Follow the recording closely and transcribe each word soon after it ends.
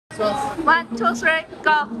1, 2, 3,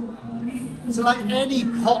 go. So like any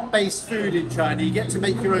pot-based food in China, you get to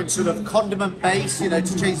make your own sort of condiment base, you know,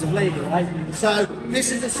 to change the flavour, right? So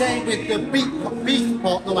this is the same with the beef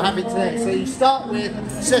pot that we're having today. So you start with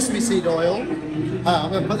sesame seed oil.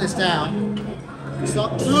 I'm going to put this down.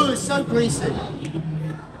 Ooh, it's so greasy.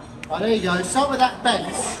 Right, there you go. Start with that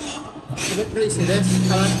base. It's a bit greasy, this.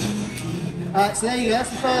 So there you go. That's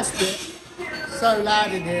the first bit. So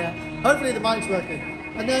loud in here. Hopefully the mic's working.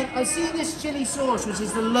 And then I see this chili sauce, which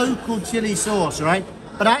is the local chili sauce, right?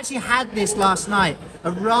 But I actually had this last night,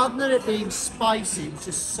 and rather than it being spicy, it's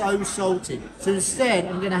just so salty. So instead,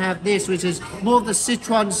 I'm going to have this, which is more of the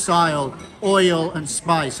Sichuan style oil and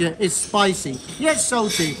spice. Yeah, it's spicy. Yeah, it's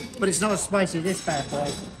salty, but it's not as spicy as this bad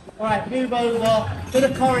boy. All right, move over. Bit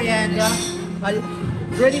of coriander.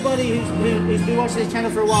 For anybody who's been watching this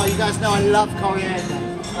channel for a while, you guys know I love coriander.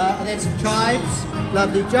 And then some chives,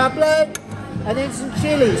 lovely jablet. And then some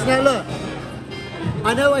chilies. Now look,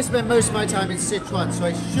 I know I spend most of my time in Sichuan, so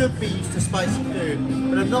I should be used to spicy food,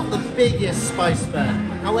 but I'm not the biggest spice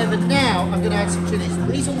fan. However, now I'm going to add some chilies. The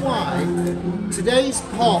reason why, today's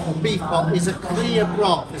pot, or beef pot, is a clear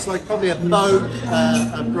broth. It's like probably a bone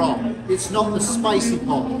broth. It's not the spicy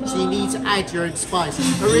pot, so you need to add your own spice.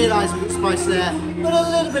 I realise we've got spice there, but a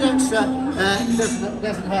little bit extra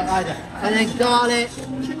doesn't hurt either. And then garlic.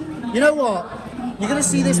 You know what? You're going to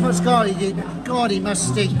see this much garlic, God, he must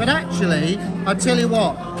stink. But actually, I'll tell you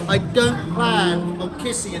what, I don't plan on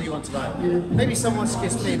kissing anyone tonight. Maybe someone's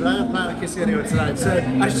kissed me, but I don't plan on kissing anyone tonight. So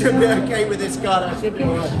I should be okay with this garlic, I should be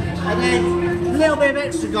alright. And then a little bit of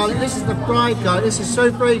extra garlic. This is the fried garlic, this is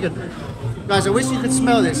so fragrant. Guys, I wish you could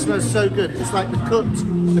smell this, it smells so good. It's like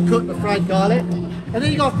the fried garlic. And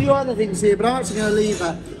then you got a few other things here, but I'm actually going to leave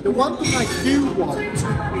that. The one thing I do want,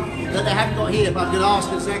 that they haven't got here, but I'm going to ask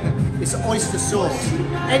in a second, is oyster sauce.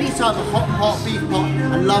 Any type of hot pot, beef pot,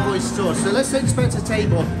 I love oyster sauce. So let's take Spencer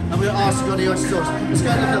table and we'll ask you on the oyster sauce. Let's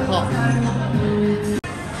go and look at the pot.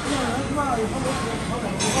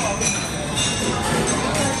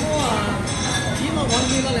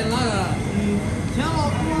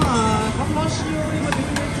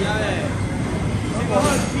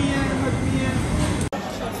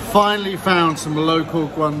 Finally found some local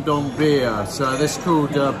Guangdong beer. So this is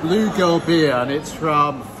called Blue Girl Beer, and it's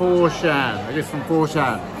from ChaoShan. I guess from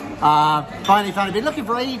ChaoShan. Finally found it. Been looking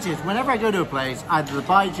for ages. Whenever I go to a place, either the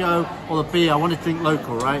baijiu or the beer, I want to drink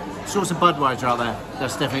local, right? Saw some Budweiser out there.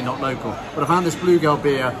 That's definitely not local. But I found this Blue Girl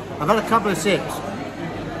Beer. I've had a couple of sips.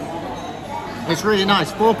 It's really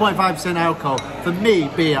nice. 4.5% alcohol. For me,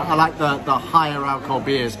 beer, I like the higher alcohol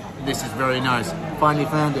beers. This is very nice. Finally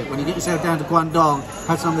found it. When you get yourself down to Guangdong,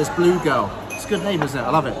 have some of this Blue Girl. It's a good name, isn't it?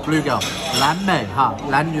 I love it. Blue Girl. Lan Mei, ha.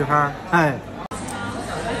 Lan Yu Her. Hey.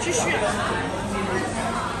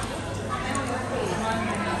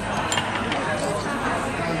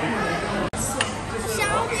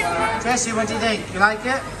 Jessie, what do you think? You like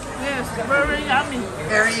it? Yes, very yummy.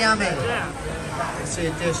 Very yummy. Yeah. Let's see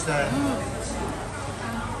a dish there.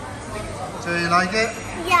 So you like it?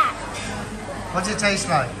 Yeah. What's it taste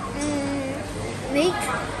like? Meat.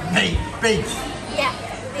 Meat. Beef. Yeah.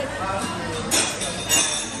 Beef.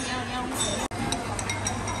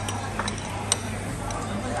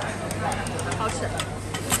 好吃。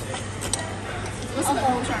为什么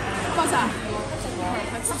好吃？放啥？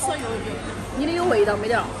它吃色有，你的有味道没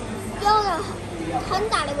得？有了很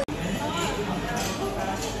大的味道。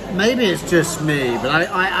 Maybe it's just me, but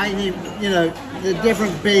I think, you know, the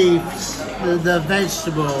different beefs, the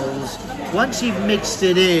vegetables, once you've mixed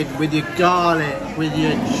it in with your garlic, with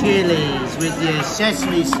your chilies, with your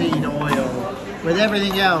sesame seed oil, with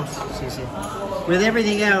everything else,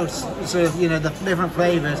 sort of, you know, the different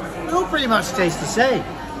flavors, it all pretty much tastes the same.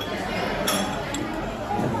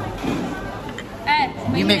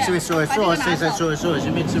 You mix it with soy sauce, it tastes like soy sauce.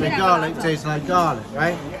 You mix it with garlic, it tastes like garlic,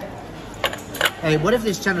 right? Hey, what if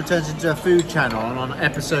this channel turns into a food channel, and on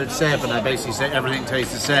episode 7 I basically say everything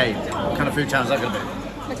tastes the same? What kind of food channel is that going to be?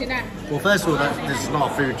 Well, first of all, this is not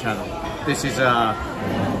a food channel. This is I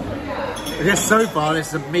guess so far this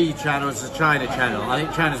is a me channel, it's a China channel. I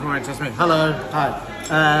think China's more interested in me. Hello, hi.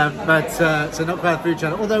 So not quite a food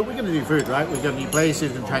channel, although we're going to do food, right? We're going to new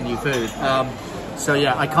places, we're going to try new food. So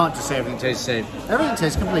yeah, I can't just say everything tastes the same. Everything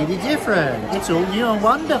tastes completely different. It's all new and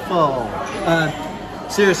wonderful.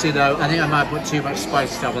 Seriously though, I think I might put too much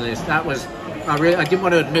spice stuff on this. That was, I didn't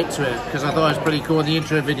want to admit to it because I thought it was pretty cool in the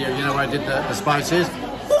intro video, you know, where I did the spices.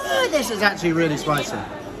 Ooh, this is actually really spicy.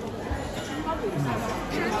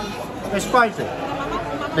 It's spicy,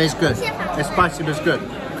 but it's good. It's spicy, but it's good.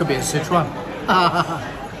 Could be a Sichuan.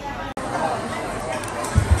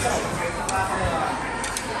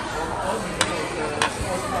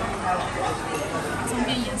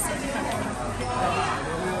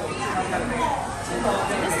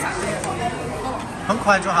 很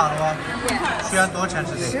快就好了哦。需要多长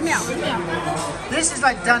时间10秒。 ？This is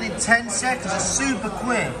like done in 10 seconds. It's super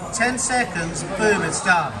quick. 10 seconds, boom, it's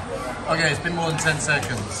done. Okay, it's been more than 10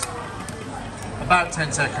 seconds. About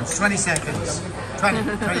 10 seconds. 20 seconds.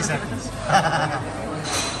 20 seconds.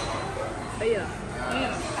 可以了，可以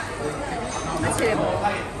了。而且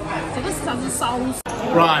这个市场是烧。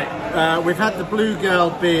Right, we've had the Blue Girl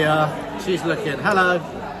beer. She's looking. Hello.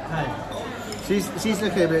 Hey. She's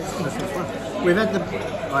looking a bit. We've had the.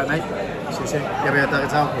 Right, mate. She said, "Yeah, we had that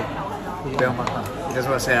example." He doesn't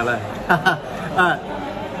want to say hello.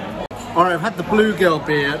 All right, I've had the Blue Girl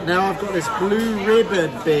beer. Now I've got this Blue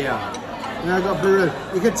Ribbon beer. Now I've got Blue Ribbon.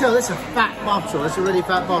 You can tell this is a fat bottle. It's a really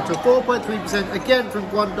fat bottle. 4.3%. Again from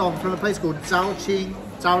Guangdong, from a place called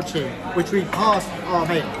ChaoShan, which we passed. Oh,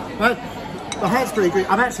 mate. Right? My hand's pretty greasy.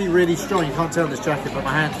 I'm actually really strong. You can't tell this jacket, but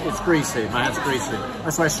my hand, it's greasy. My hand's greasy.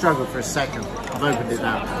 That's why I struggled for a second. I've opened it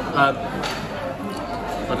now.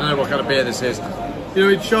 I don't know what kind of beer this is. You know,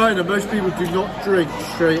 in China, most people do not drink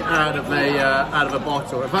straight out of a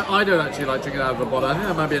bottle. In fact, I don't actually like drinking out of a bottle. I think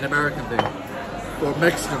that might be an American thing or a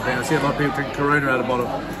Mexican thing. I see a lot of people drink Corona out of a bottle.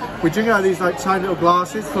 We drink out of these like tiny little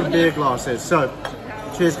glasses called beer glasses. So,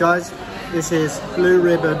 cheers, guys. This is Blue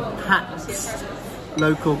Ribbon Pabst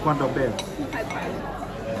local Guangdong beer.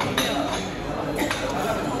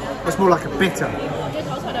 It's more like a bitter.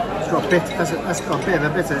 It's got a bit. That's got a bit of a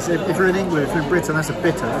bitter. If you're in England, if you're in Britain, that's a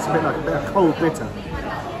bitter. That's a bit like a cold bitter.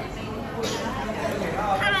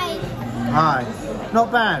 Hi. Not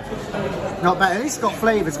bad. Not bad. At least it's got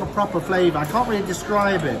flavour. It's got proper flavour. I can't really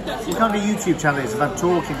describe it. You can't do YouTube channels if I'm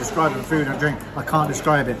talking, describing food and drink. I can't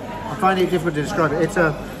describe it. I find it difficult to describe it. It's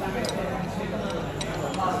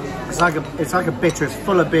like a bitter. It's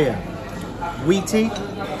full of beer. Wheaty.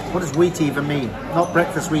 What does wheaty even mean? Not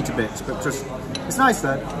breakfast Weetabix, but just, it's nice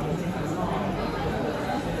though.